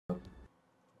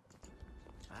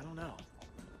I don't know.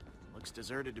 Looks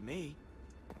deserted to me.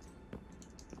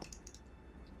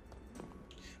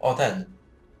 O, ten.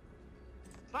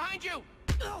 Behind you!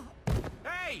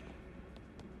 Hey!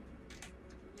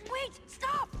 Wait!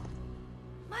 Stop!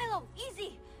 Milo,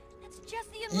 easy! It's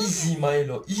Jesse and Easy, Lucas.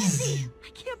 Milo, easy! Jesse, I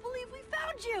can't believe we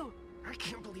found you! I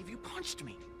can't believe you punched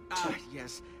me.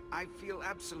 Yes, I feel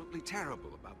absolutely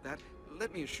terrible about that.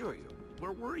 Let me assure you.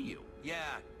 Where were you?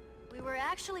 Yeah. We were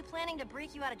actually planning to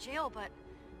break you out of jail, but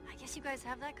I guess you guys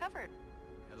have that covered.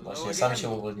 Właśnie, sami się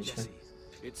uwolniliśmy.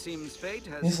 Jesse. It seems fate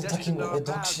has Jestem takim destined our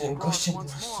paths to cross gościem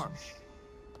once właśnie. more.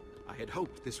 I had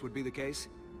hoped this would be the case.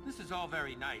 This is all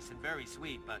very nice and very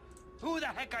sweet, but who the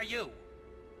heck are you?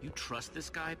 You trust this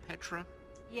guy, Petra?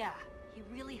 Yeah, he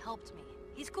really helped me.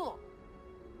 He's cool.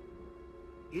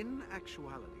 In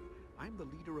actuality, I'm the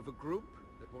leader of a group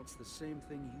that wants the same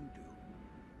thing you do.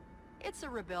 It's a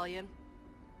rebellion.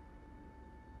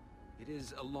 It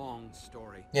is a long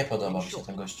story. Nie podoba In mi się short,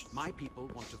 ten gość. my people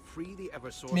want to free the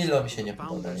Eversource Milo mi się from nie the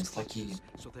podoba, Founder's jest taki... clutches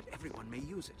so that everyone may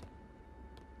use it.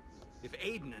 If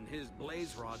Aiden and his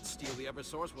blaze rods steal the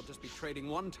Eversource, we'll just be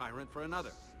trading one tyrant for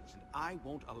another. And I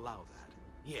won't allow that.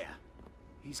 Yeah.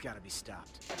 He's gotta be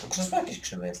stopped. Krzesło jakieś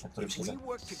krzywe jest, na którym If siedzę. we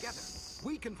work together,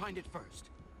 we can find it first.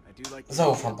 I do like the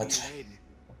Zaufam idea of Petrze. being Aiden.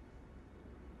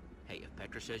 Hey, if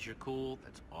Petra says you're cool,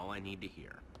 that's all I need to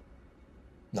hear.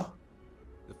 No.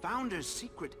 The Founder's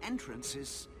secret entrance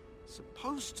is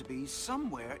supposed to be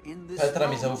somewhere in this Petra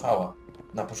mi room. zaufała.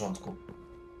 Na początku.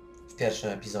 W pierwszym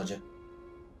epizodzie.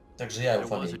 Także ja There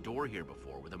ufam was a jej. door here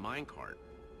before with a minecart.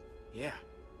 Yeah.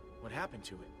 What happened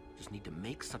to it? Just need to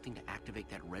make something to activate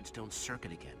that redstone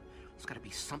circuit again. There's gotta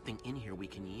be something in here we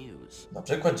can use. Na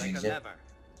przykład Like a dźwignię. lever.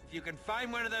 If you can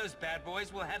find one of those bad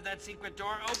boys, we'll have that secret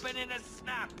door open in a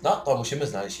snap. No, to musimy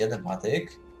znaleźć jeden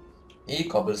patyk i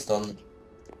cobblestone.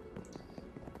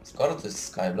 Skoro to jest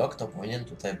skyblock, to powinien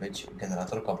tutaj być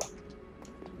generator kobla.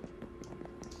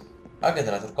 A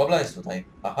generator kobla jest tutaj.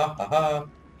 Aha, aha.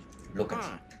 Look at.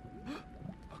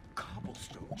 A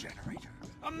cobblestone generator.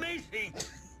 Amazing!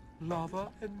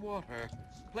 Lava and water.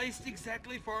 Placed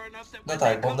exactly far enough that No when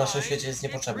tak, they bo w naszym collide, świecie jest it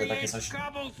niepotrzebne takie creates coś.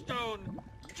 cobblestone.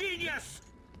 Genius!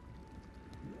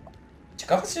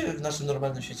 Ciekawe, czy w naszym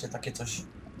normalnym świecie takie coś...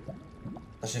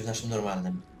 Znaczy w naszym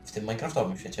normalnym, w tym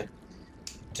minecraftowym świecie.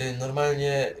 Czy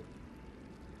normalnie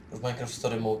w Minecraft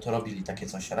Story Mode to robili takie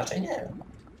coś? Raczej nie wiem.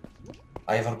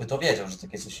 A Ewor by to wiedział, że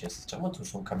takie coś jest. Czemu tu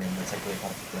są kamienne cegły i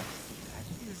partikule?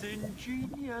 Is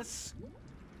ingenious.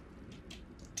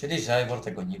 Czyli że Ewor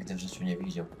tego nigdy w życiu nie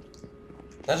widział.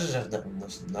 Znaczy, że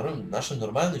w naszym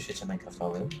normalnym świecie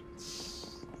minecraftowym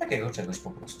takiego czegoś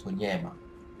po prostu nie ma.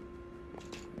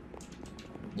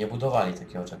 Nie budowali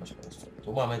takiego czegoś po prostu.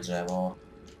 Tu mamy drzewo.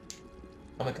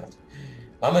 Mamy krat.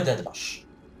 Mamy deadbush.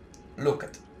 Look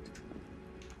at.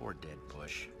 Poor dead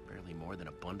bush. Barely more than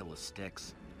a bundle of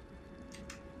sticks.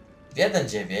 W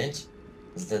 1.9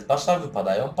 z deadbusha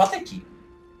wypadają patyki.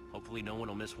 Hopefully no one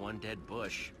will miss one dead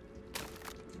bush.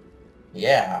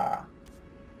 Yeah.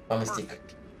 Mamy stick.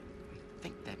 Perfect. I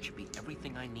think that should be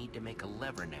everything I need to make a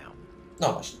lever now.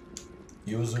 No właśnie.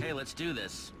 Use. Okay, let's do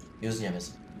this. Use nie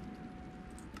jest.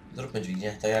 Zróbmy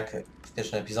dźwignię, tak jak w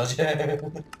pierwszym epizodzie.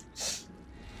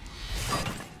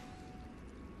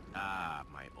 Ah,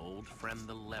 my old friend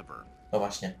the lever. No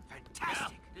właśnie.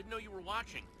 Fantastic. Didn't know you were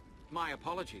watching. My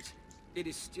apologies. It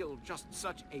is still just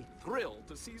such a thrill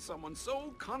to see someone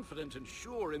so confident and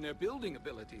sure in their building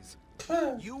abilities.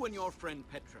 You and your friend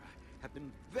Petra have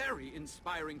been very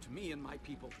inspiring to me and my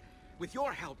people. With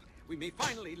your help, we may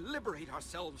finally liberate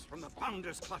ourselves from the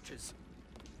Founder's clutches.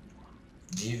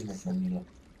 Dziwny ten Milo.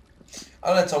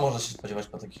 Ale co można się spodziewać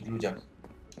po takich ludziach?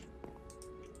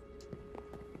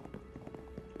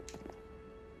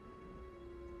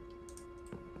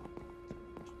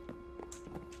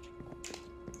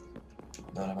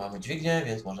 Dobra, mamy dźwignię,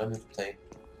 więc możemy tutaj...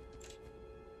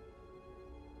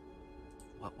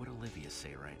 What would Olivia say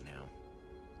right now?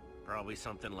 Probably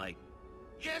something like,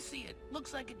 Jesse, it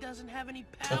looks like it doesn't have any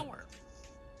power.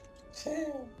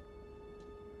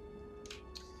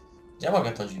 Ja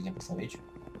mogę tą dźwignię postawić.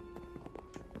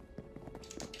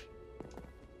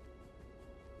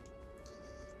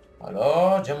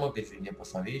 Halo, gdzie mogę dźwignię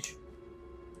postawić?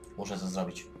 Muszę to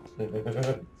zrobić.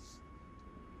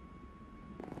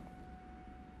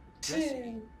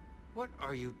 Jesse, what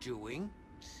are you doing?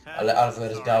 Ale Alvo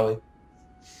jest biały.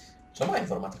 Czemu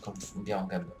Ivor ma taką białą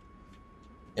gębę?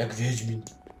 Jak Wiedźmin.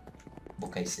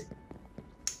 Bookcase'y.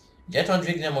 Gdzie tą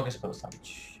dźwignię mogę sobie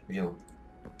postawić? Wziął.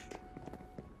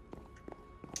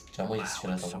 Czemu jest Wow, it's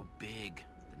fioletowa? so big.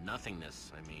 The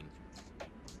nothingness, I mean.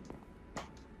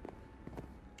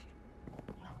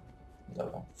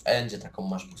 Dobra. W endzie taką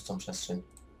masz pustą przestrzeń.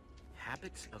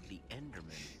 Habits of the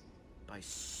Enderman by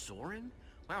Soren?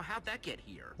 Wow, how'd that get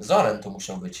here? Zoren tu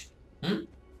musiał być.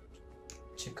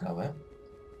 Ciekawe.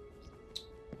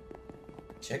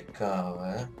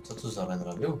 Ciekawe. Co tu Zoren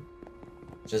robił?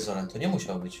 Że Zoren tu nie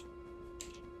musiał być.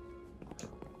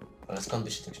 Ale skąd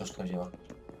by się ta książka wzięła?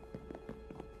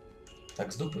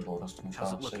 Tak z dupy po prostu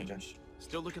musiała się wziąć.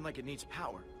 Still looking like it needs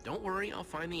power. Don't worry,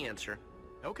 I'll find the answer.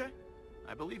 Okay,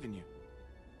 I believe in you.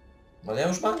 Ale ja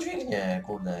już mam dźwignię,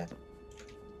 kurde.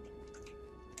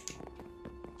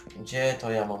 Gdzie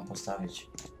to ja mam postawić?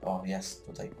 O, jest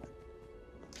tutaj.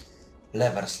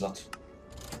 Lever slot.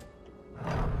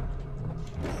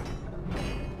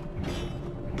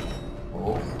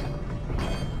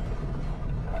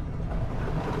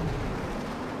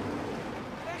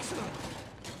 Excellent!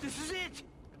 This is it!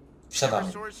 Wsiadamy.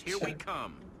 Eversource, here we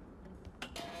come.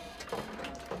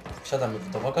 Wsiadamy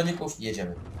do wagoników i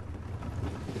jedziemy.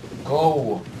 Go!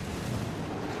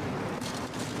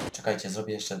 Czekajcie,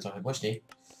 zrobię jeszcze trochę głośniej.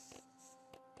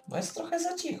 Bo jest trochę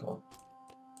za cicho.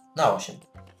 Na 8.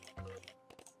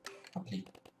 Apli.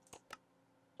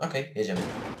 Okej, jedziemy.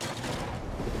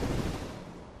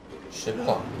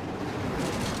 Szybko.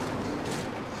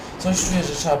 Coś czuję,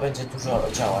 że trzeba będzie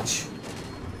dużo działać.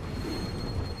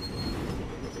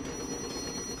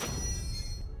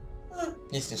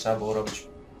 Nic nie trzeba było robić.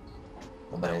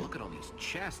 Dobra. Look at all these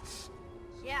chests.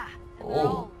 Yeah, and Oh. they're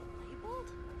all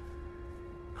labeled?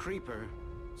 Creeper,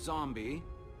 zombie,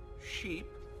 sheep,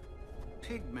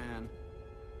 pigman.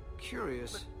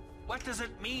 Curious. What does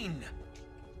it mean?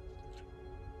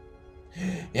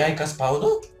 Jajka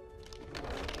spawnu?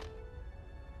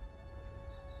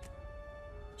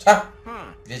 Ha!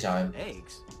 Wiedziałem.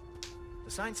 Eggs?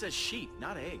 The sign says sheep,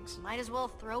 not eggs. Might as well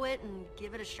throw it and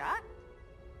give it a shot?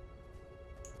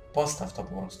 Postaw to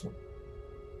po prostu.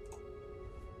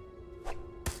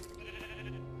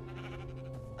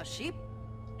 A sheep?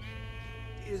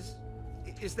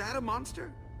 Is that a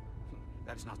monster?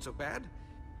 That's not so bad.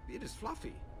 It is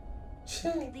fluffy.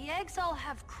 The eggs all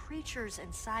have creatures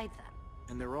inside them.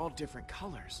 And they're all different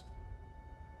colors.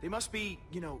 They must be,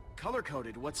 you know,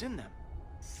 color-coded what's in them.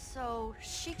 So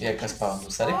she can Jaka just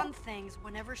spawnu, serio? spawn things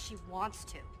whenever she wants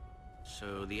to.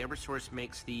 So the Eversource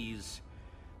makes these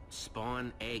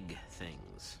spawn egg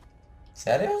things.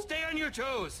 Serio? Stay on your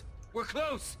toes. We're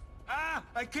close. Ah,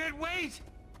 I can't wait.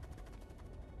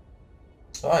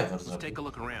 Co Ivor Let's take a zrobił?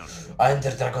 look around. A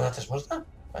Ender Dragona też można?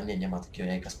 A nie, nie ma takiego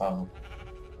jajka spawnu.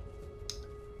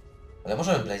 Ale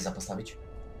możemy Blaze'a postawić.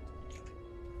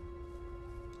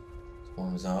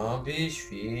 Zombie,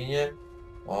 świnie,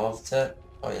 owce.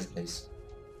 O, jest Blaze.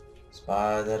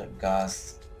 Spider,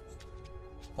 Gast.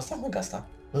 Postawmy Gasta.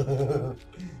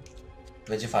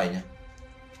 Będzie fajnie.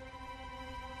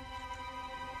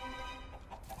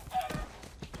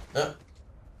 No.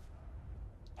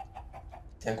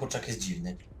 Ten kurczak jest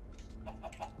dziwny.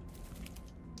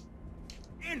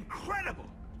 Incredible!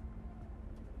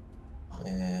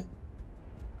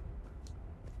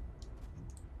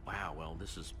 Wow, well,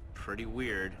 this is pretty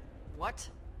weird. What?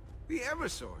 The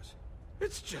Eversource.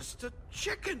 It's just a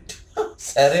chicken.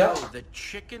 Serio? So the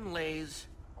chicken lays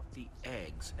the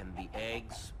eggs, and the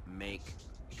eggs make...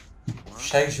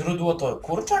 Wszechźródło to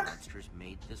kurczak? Monsters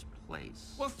made this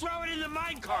place. Well, throw it in the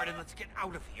minecart and let's get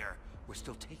out of here. We're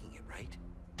still taking it, right?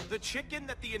 The chicken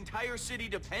that the entire city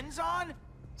depends on? Are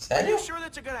Serio? you sure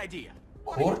that's a good idea?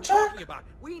 What are you Kurczak? talking about?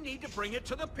 We need to bring it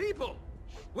to the people.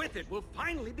 With it, we'll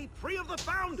finally be free of the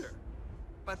founder.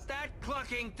 But that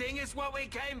clucking thing is what we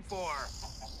came for.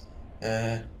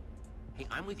 Hey,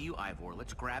 I'm with you, Ivor.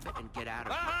 Let's grab it and get out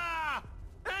of here. Ah!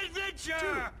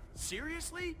 Adventure!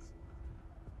 Seriously?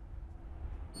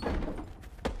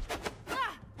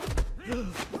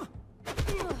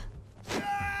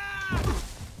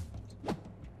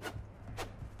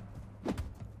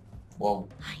 Wow.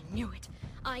 I knew it.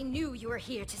 I knew you were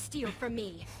here to steal from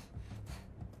me.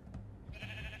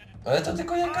 Ale to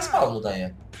tylko jajka spawnu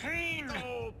daje. Pain!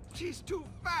 Oh, she's too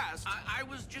fast. I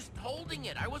was just holding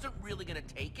it. I wasn't really gonna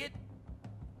take it.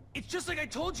 It's just like I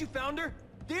told you, Founder.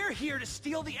 They're here to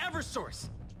steal the Eversource.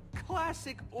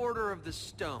 Classic Order of the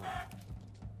Stone.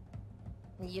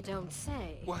 You don't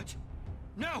say. What?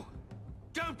 No!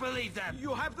 Don't believe them!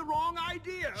 You have the wrong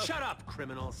idea. Shut up,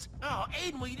 criminals. Oh,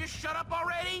 Aiden, will you just shut up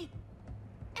already?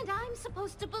 And I'm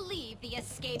supposed to believe the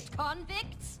escaped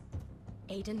convicts?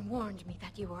 Aiden warned me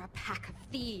that you were a pack of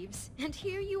thieves, and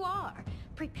here you are,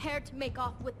 prepared to make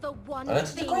off with the one Ale to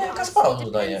thing tylko jajka our spawnu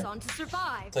city daje. depends on to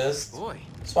survive. To jest Boy,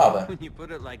 słabe. when you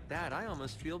put it like that, I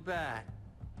almost feel bad.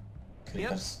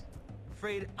 Creepers.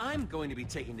 Afraid I'm going to be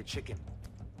taking the chicken.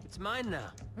 It's mine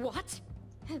now. What?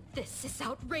 This is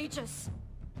outrageous.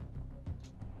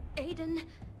 Aiden,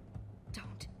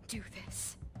 do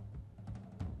this.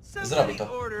 Zrobi to.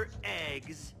 Order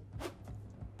eggs.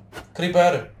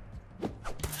 Creeper!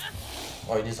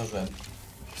 Oj, nie zdążyłem.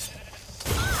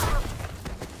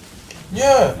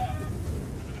 Nie!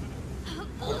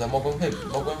 Kurde,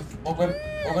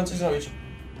 mogłem coś zrobić.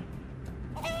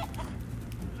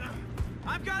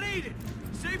 I've got Aiden!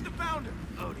 Save the founder!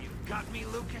 Oh, you got me,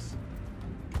 Lucas?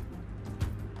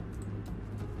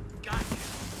 Got you.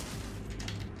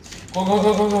 Go.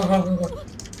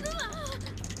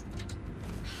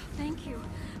 Thank you.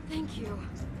 Thank you.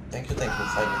 Thank you,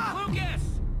 fajnie. Lucas!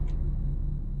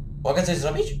 Mogę coś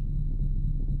zrobić?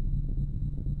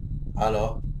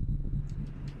 Halo?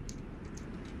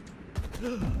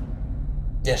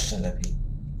 Jeszcze lepiej.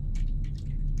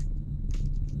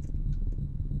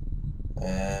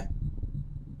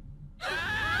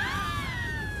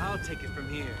 I'll take it from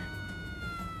here.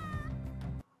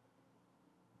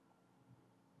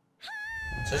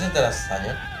 Co się teraz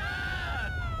stanie?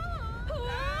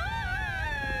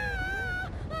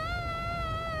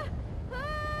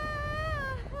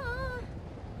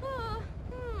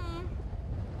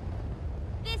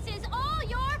 This is all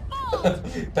your fault.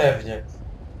 Pewnie.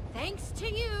 Thanks to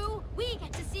you, we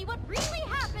get to see what really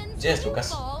happens Gdzie jest when you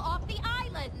Lucas? fall off the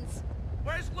islands.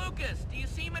 Where's Lucas? Do you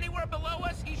see him anywhere below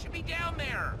us? He should be down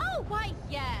there. Oh, why,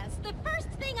 yes. The first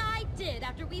thing I did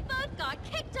after we both got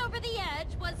kicked over the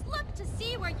edge was look to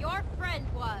see where your friend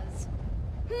was.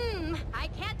 I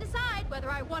can't decide whether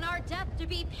I want our death to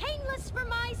be painless for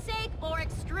my sake or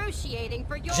excruciating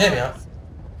for yours. Ziemia.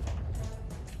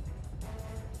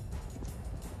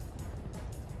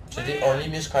 Czyli oni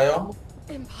mieszkają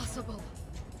Impossible.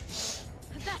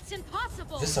 That's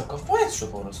impossible. wysoko w powietrzu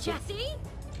po prostu. Jesse?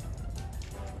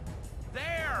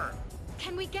 There!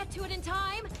 Can we get to it in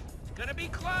time? Gonna be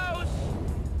close!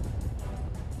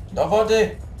 Do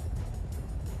wody!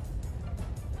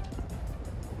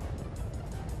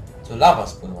 Tu lawa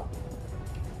spływa.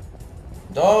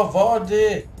 Do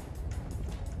wody!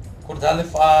 Kurde, ale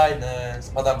fajne.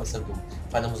 Spadamy sobie tu.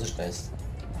 Fajna muzyczka jest.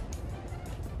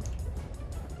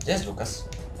 Gdzie jest Lukas?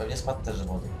 Pewnie spadł też do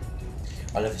wody.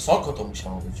 Ale wysoko to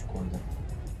musiało być, kurde.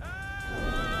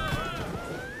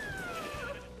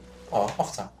 O,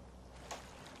 owca.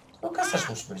 Lukas też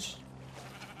musi być.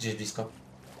 Gdzieś blisko.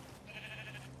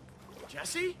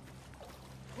 Jesse?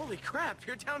 Holy crap,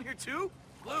 you're down here too?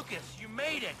 Lucas, you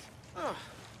made it! Oh,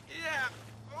 yeah,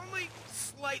 only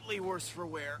slightly worse for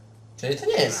wear. Czyli to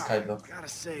nie jest skyblock. Gotta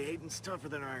say, Aiden's tougher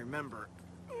than I remember.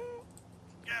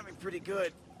 Got me pretty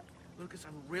good. Lucas,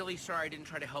 I'm really sorry I didn't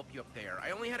try to help you up there.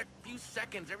 I only had a few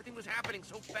seconds. Everything was happening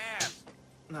so fast.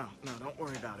 No, don't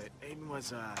worry about it. Aiden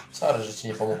was, Sorry, że ci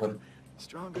nie pomogłem.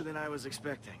 stronger than I was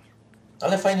expecting.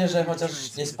 Ale fajnie, że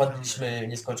chociaż nie spadliśmy w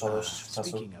nieskończoność czasu.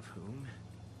 Speaking of whom,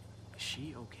 is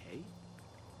she okay?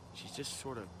 She's just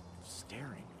sort of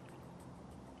staring.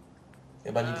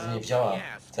 Chyba nigdy nie wzięła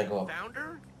Yes. tego.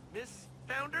 Founder? Miss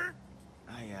Founder?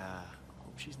 I,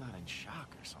 hope she's not in shock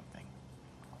or something.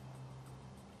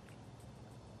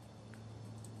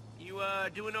 You,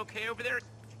 doing okay over there?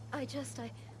 I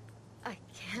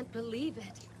can't believe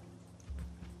it.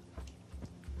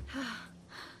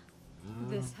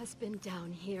 This has been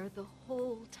down here the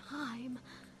whole time.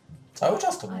 Cały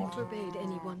czas to I było. forbade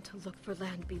anyone to look for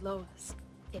land below us.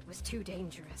 It was too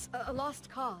dangerous. A lost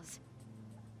cause.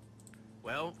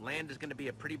 Well, land is gonna be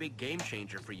a pretty big game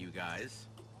changer for you guys.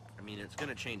 I mean, it's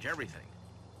gonna change everything.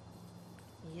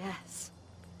 Yes.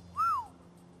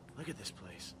 Look at this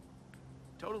place.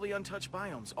 Totally untouched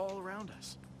biomes all around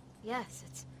us. Yes,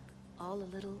 it's all a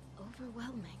little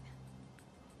overwhelming.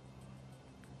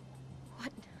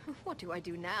 What do I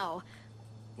do now?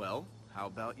 Well, how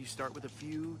about you start with a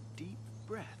few deep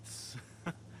breaths?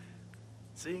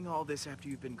 Seeing all this after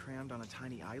you've been crammed on a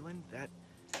tiny island, that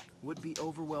would be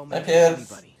overwhelming for Najpierw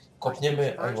anybody.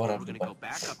 kopniemy First, Ivora we're w gonna dupę. go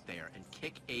back up there and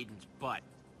kick Aiden's butt.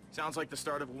 Sounds like the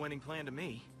start of a winning plan to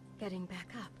me. Getting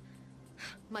back up.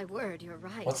 My word, you're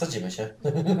right. Odsadzimy się.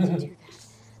 To do that.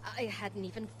 I hadn't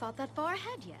even thought that far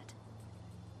ahead yet.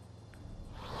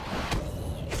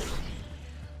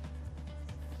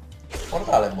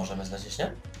 Portalem możemy zlecieć,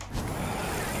 nie?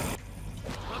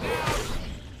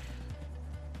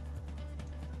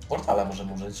 Portalem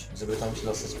możemy użyć, żeby tam się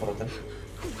dostać z powrotem.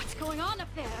 What's going on up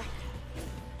there?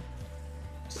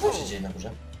 Co tam się dzieje na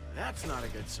górze? That's not a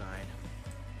good sign.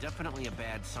 Definitely a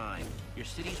bad sign. Your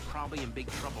city's probably in big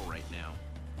trouble right now.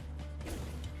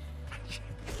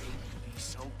 He's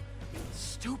so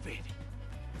stupid.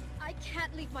 I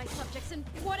can't leave my subjects in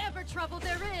whatever trouble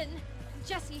they're in.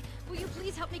 Jesse, will you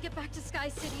please help me get back to Sky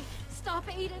City? Stop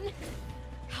Aiden.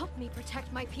 Help me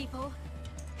protect my people.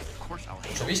 Of course I'll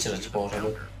handle Oczywiście, że it. ci You're the pomożemy.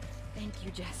 founder. Thank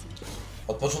you, Jesse.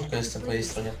 Od początku jestem po jej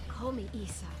Please, stronie. call me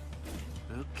Isa.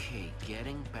 Okay,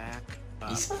 getting back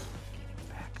up. Isa? Getting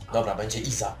back up. Dobra, będzie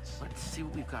Iza. Let's see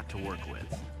what we've got to work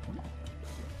with.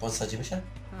 Podsadzimy się?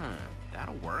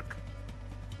 That'll work.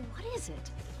 What is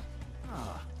it?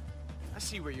 Ah, I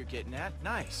see where you're getting at.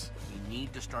 Nice. We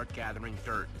need to start gathering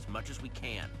dirt as much as we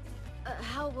can.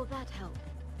 How will that help?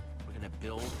 We're gonna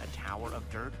build a tower of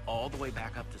dirt all the way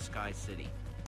back up to Sky City.